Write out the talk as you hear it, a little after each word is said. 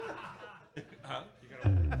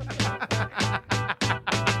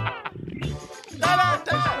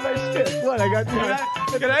What I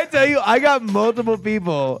got? Can I tell you? I got multiple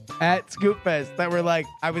people at Scoop Fest that were like,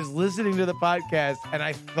 I was listening to the podcast and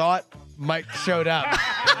I thought Mike showed up.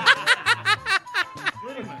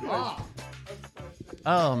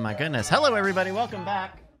 Oh my goodness! Hello, everybody. Welcome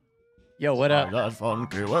back. Yo, what up? That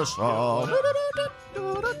funky whistle.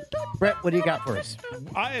 Brett, what do you got for us?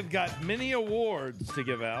 I have got many awards to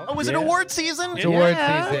give out. Oh, is it award season? It's award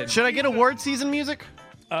season. Should I get award season music?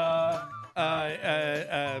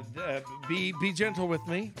 Be gentle with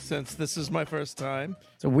me, since this is my first time.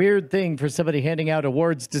 It's a weird thing for somebody handing out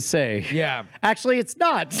awards to say. Yeah. Actually, it's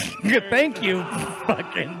not. Thank you,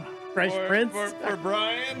 fucking Fresh Prince. For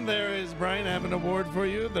Brian, Brian, I have an award for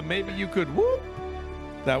you. The Maybe You Could Whoop.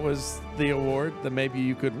 That was the award. The Maybe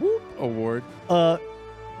You Could Whoop award.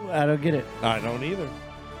 I don't get it. I don't either.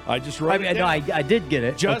 I just wrote it No, down. I did get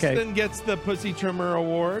it. Justin Okay. gets the Pussy Trimmer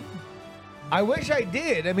award. I wish I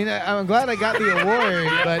did. I mean, I'm glad I got the award,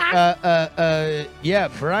 but yeah,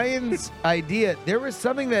 Brian's idea. There was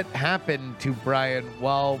something that happened to Brian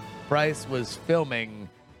while Bryce was filming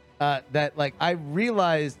that, like, I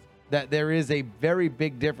realized that there is a very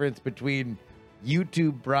big difference between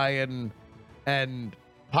YouTube Brian and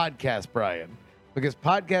podcast Brian, because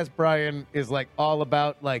podcast Brian is like all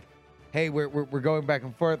about like, hey, we're going back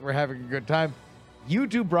and forth, we're having a good time.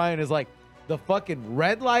 YouTube Brian is like, the fucking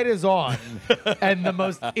red light is on, and the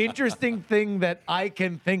most interesting thing that I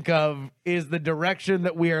can think of is the direction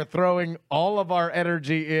that we are throwing all of our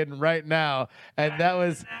energy in right now. And that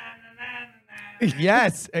was...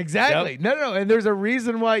 Yes, exactly. Yep. No. And there's a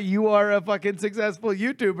reason why you are a fucking successful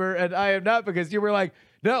YouTuber and I am not, because you were like,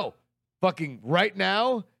 no, fucking right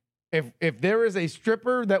now, if there is a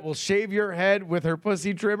stripper that will shave your head with her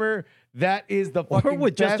pussy trimmer, that is the fucking Or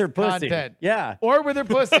with just best her pussy. content. Yeah. Or with her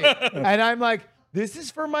pussy. And I'm like, this is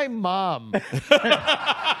for my mom.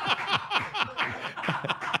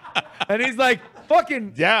 And he's like,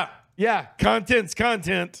 fucking, Yeah. yeah, Content's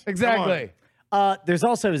content. Come exactly. There's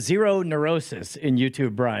also zero neurosis in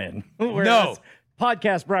YouTube Brian. Whereas No.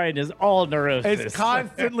 Podcast Brian is all neurosis. It's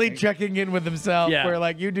constantly checking in with himself. Yeah. Where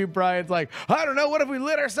like YouTube Brian's like, I don't know, what if we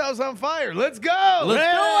lit ourselves on fire? Let's go.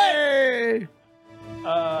 Let's do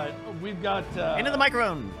on. We've got... Into the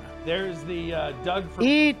microphone. There's the Doug from...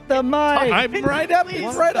 Eat the mic. I'm right up,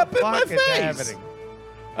 What right the up in my fuck is face.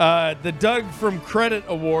 happening? The Doug from Credit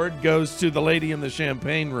Award goes to the lady in the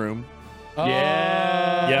champagne room.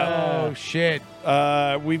 Yeah. Yeah. Oh, shit.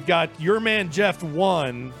 We've got your man Jeff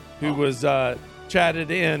One, who was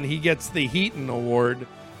chatted in. He gets the Heaton Award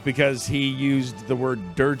because he used the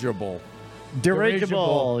word dirigible.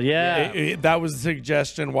 Dirigible. Yeah. That was the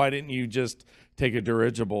suggestion. Why didn't you just take a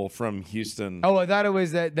dirigible from Houston? Oh, I thought it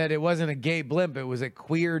was that it wasn't a gay blimp. It was a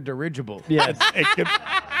queer dirigible. Yes. It could...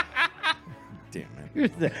 Damn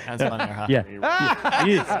it. That's funny, huh? Yeah.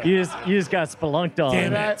 you just got spelunked on.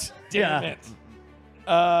 Damn it. Damn Yeah. it.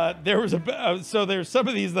 There was so there's some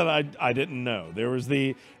of these that I didn't know. There was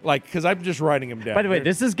the, like, because I'm just writing them down. By the way,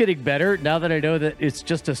 this is getting better now that I know that it's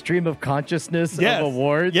just a stream of consciousness Yes, of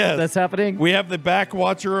awards yes. that's happening. We have the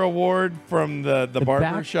Backwatcher Award from the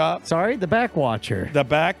barber shop. Sorry, the Backwatcher. The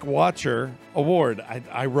Backwatcher Award.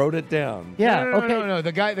 I wrote it down. Yeah, No, okay. no.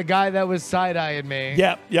 The guy that was side-eyeing me.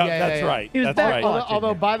 Yep, Yeah, that's yeah. right. He was That's back right. on-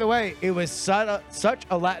 Although, by the way, it was such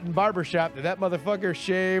a Latin barbershop that motherfucker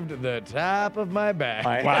shaved the top of my back.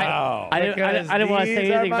 Wow. I didn't want to say These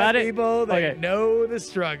are anything my about it. people that Okay. know the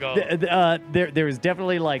struggle. There is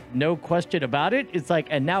definitely like no question about it. It's like,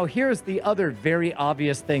 and now here's the other very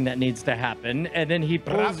obvious thing that needs to happen. And then he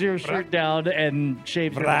pulls your shirt down and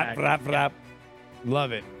shaves your Vrap, back. vrap, vrap.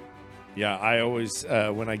 Love it. Yeah, I always,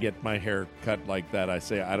 when I get my hair cut like that, I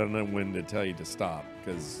say, I don't know when to tell you to stop,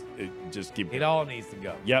 because it just keeps... It all needs to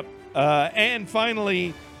go. Yep. And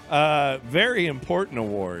finally, very important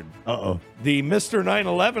award. Uh-oh. The Mr.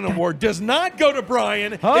 9/11 award does not go to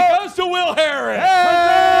Brian. Huh? It goes to Will Harris.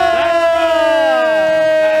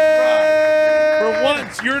 For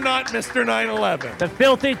once, you're not Mr. 9/11. The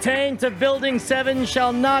filthy taint of Building 7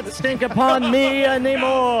 shall not stink upon me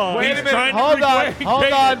anymore. Wait a He's minute. trying to Hold on. recreate Hold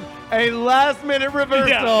it. on. A last-minute reversal.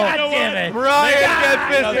 Yeah. God You know damn what? it. Brian Yeah.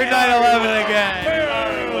 gets Mr. 9/11 again.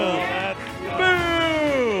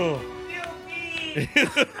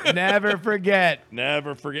 Boo. Never forget.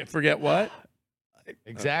 Never forget. Forget what?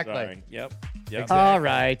 Exactly. Sorry. Yep. Yep. All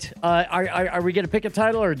right. Are we going to pick a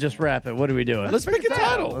title or just wrap it? What are we doing? Let's pick a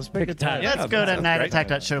title. Let's pick a title. Let's go to sounds great.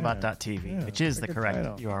 nightattack.showbot.tv, which is the correct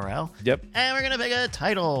URL. Yep. And we're going to pick a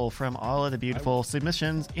title from all of the beautiful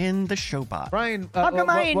submissions in the Showbot. Brian, How come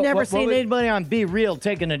I ain't never seen anybody on Be Real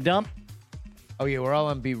taking a dump? Oh yeah, we're all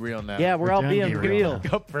on Be Real now. Yeah, we're all doing being Be Real. real.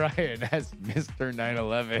 Go Brian as Mr.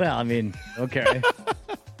 9/11. Well, I mean, okay.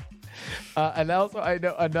 And also, I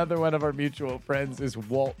know another one of our mutual friends is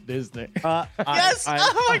Walt Disney. Yes!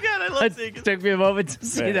 Oh my god, I love seeing It it. took me a moment to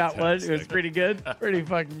see that one. It was Fantastic. pretty good. Pretty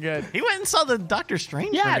fucking good. He went and saw the Doctor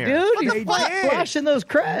Strange Yeah, premiere. dude. What the He's fuck? flashing those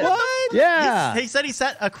creds. What? Yeah. He said he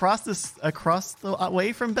sat across the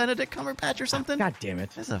way from Benedict Cumberbatch or something. God damn it.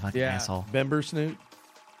 This is a fucking Yeah. asshole. Bember Snoot.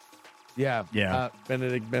 Yeah. Yeah.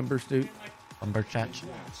 Benedict Bember Snoot. Cumberbatch.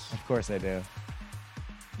 Of course I do.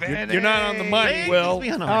 You're not on the mic, Will.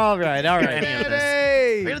 All right, all right.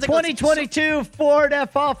 Benny! 2022 Ford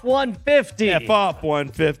F-Off 150. F off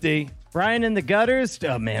 150. Brian in the gutters.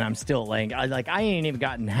 Oh man, I'm still laying. I ain't even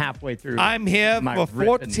gotten halfway through. I'm here My for ripping-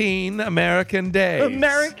 14 American days.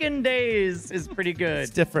 American Days is pretty good. It's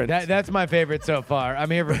different. That's my favorite so far. I'm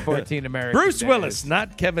here for 14 American Bruce days. Willis,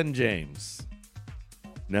 not Kevin James.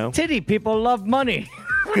 No? Titty people love money.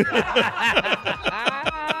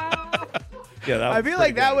 Yeah, that I was feel pretty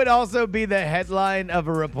like that good. would also be the headline of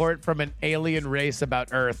a report from an alien race about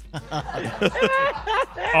Earth.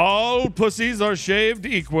 All pussies are shaved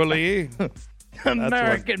equally.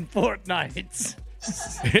 American fortnights.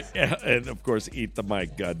 Yeah, and of course, eat the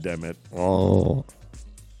mic, goddammit.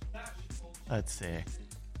 Let's see.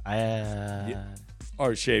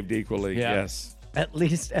 Are shaved equally, Yeah. yes. At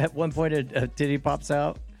least at one point a titty pops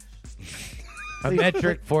out. A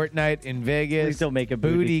metric fortnight in Vegas. Please don't make a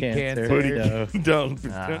booty cancer. Booty, No. don't,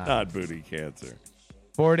 not booty cancer.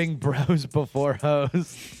 Boarding bros before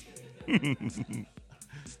hoes.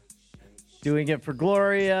 Doing it for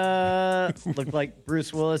Gloria. Looked like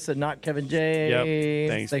Bruce Willis and not Kevin James.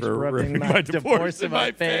 Thanks for rubbing rubbing my divorce in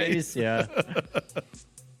my face. Yeah.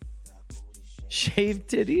 Shaved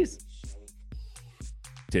titties.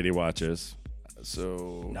 Titty watches.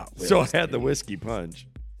 So, Not so I Willis had the whiskey punch.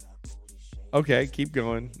 Okay, keep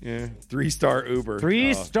going. Yeah, 3-star Uber.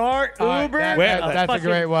 3-star All right, Uber. Well, that's a fucking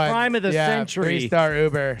great one. Prime of the yeah, century. 3-star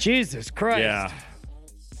Uber. Jesus Christ. Yeah.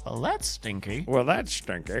 Well, that's stinky. Well, that's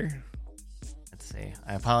stinky. Let's see.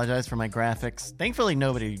 I apologize for my graphics. Thankfully,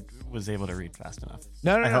 nobody was able to read fast enough.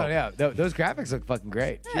 No, I hope. yeah. Those graphics look fucking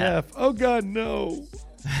great. Jeff. Oh God, no.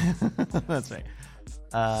 That's right.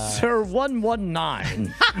 Sir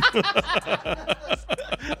 119.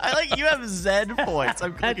 I like you have Z points.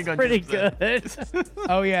 I'm That's clicking on pretty just Z. good.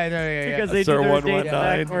 Oh yeah, no, yeah. Because they Sir do their 119. dates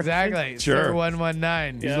backwards. Exactly. Sure. Sir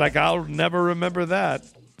 119. He's like, I'll never remember that.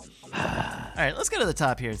 All right, let's go to the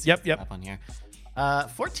top here. See Yep, what's yep. Up on here.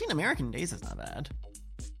 14 American Days is not bad.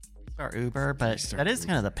 Or Uber, but that is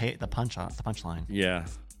kind of the punchline. Yeah.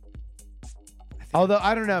 Although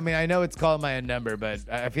I don't know. I mean, I know it's called my own number, but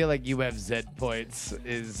I feel like you have Z points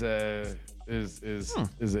is a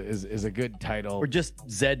good title. Or just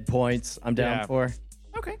Z points. I'm down Yeah. for.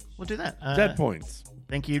 Okay, we'll do that. Dead points.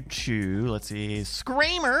 Thank you to, let's see,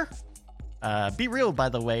 Screamer. Be Real, by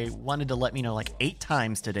the way, wanted to let me know like 8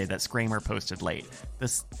 times today that Screamer posted late.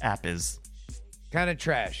 This app is Kind of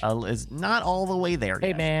trash. not all the way there Hey,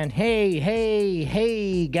 yet. man.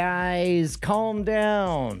 Hey, guys. Calm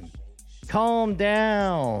down. Calm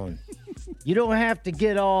down. You don't have to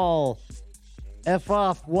get all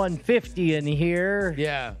F-off 150 in here.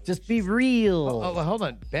 Yeah. Just be real. Oh, hold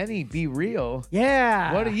on. Benny, be real.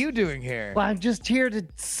 Yeah. What are you doing here? Well, I'm just here to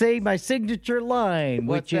say my signature line,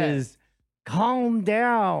 What's which that? is calm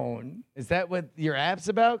down. Is that what your app's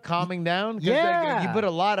about? Calming down? 'Cause, Yeah. you put a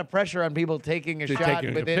lot of pressure on people taking a To shot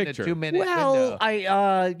taking a within a picture. 2-minute Well,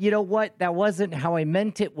 window. you know what? That wasn't how I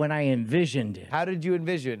meant it when I envisioned it. How did you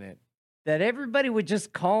envision it? That everybody would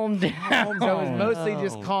just calm down. So it was mostly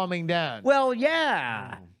just calming down. Well,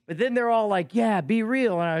 yeah. But then they're all like, yeah, be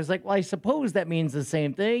real. And I was like, well, I suppose that means the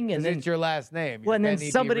same thing. And Because then, it's your last name. well, and then Benny,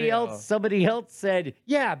 be somebody real. else said,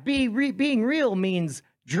 yeah, being real means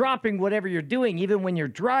dropping whatever you're doing, even when you're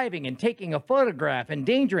driving and taking a photograph,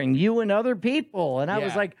 endangering you and other people. And I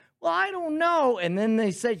was Yeah. like, well, I don't know. And then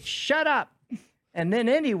they said, shut up. And then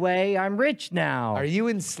anyway, I'm rich now. Are you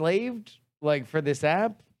enslaved, like, for this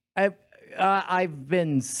app? I've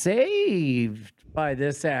been saved by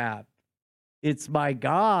this app. It's my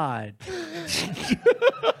God.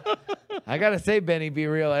 I gotta say, Benny, be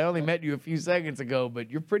real. I only met you a few seconds ago, but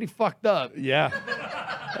you're pretty fucked up. Yeah.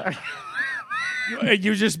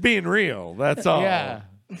 You're just being real. That's all. Yeah.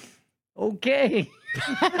 Okay.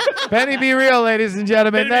 Benny, be real, ladies and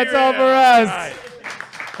gentlemen. Benny, That's be all real. for us. All right.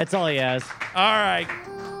 That's all he has. All right.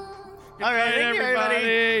 All right, thank you, everybody.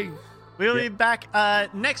 everybody. We'll be back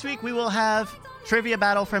next week. We will have trivia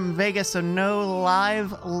battle from Vegas, so no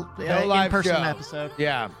live in-person show. episode.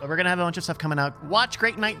 Yeah. But we're going to have a bunch of stuff coming out. Watch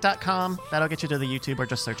GreatNight.com. That'll get you to the YouTube, or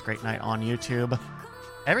just search Great Night on YouTube.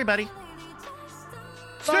 Everybody,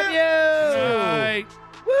 Love you. Night.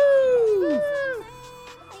 Woo!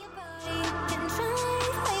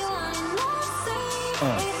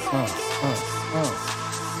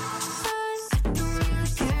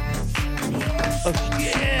 Oh,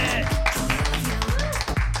 yeah.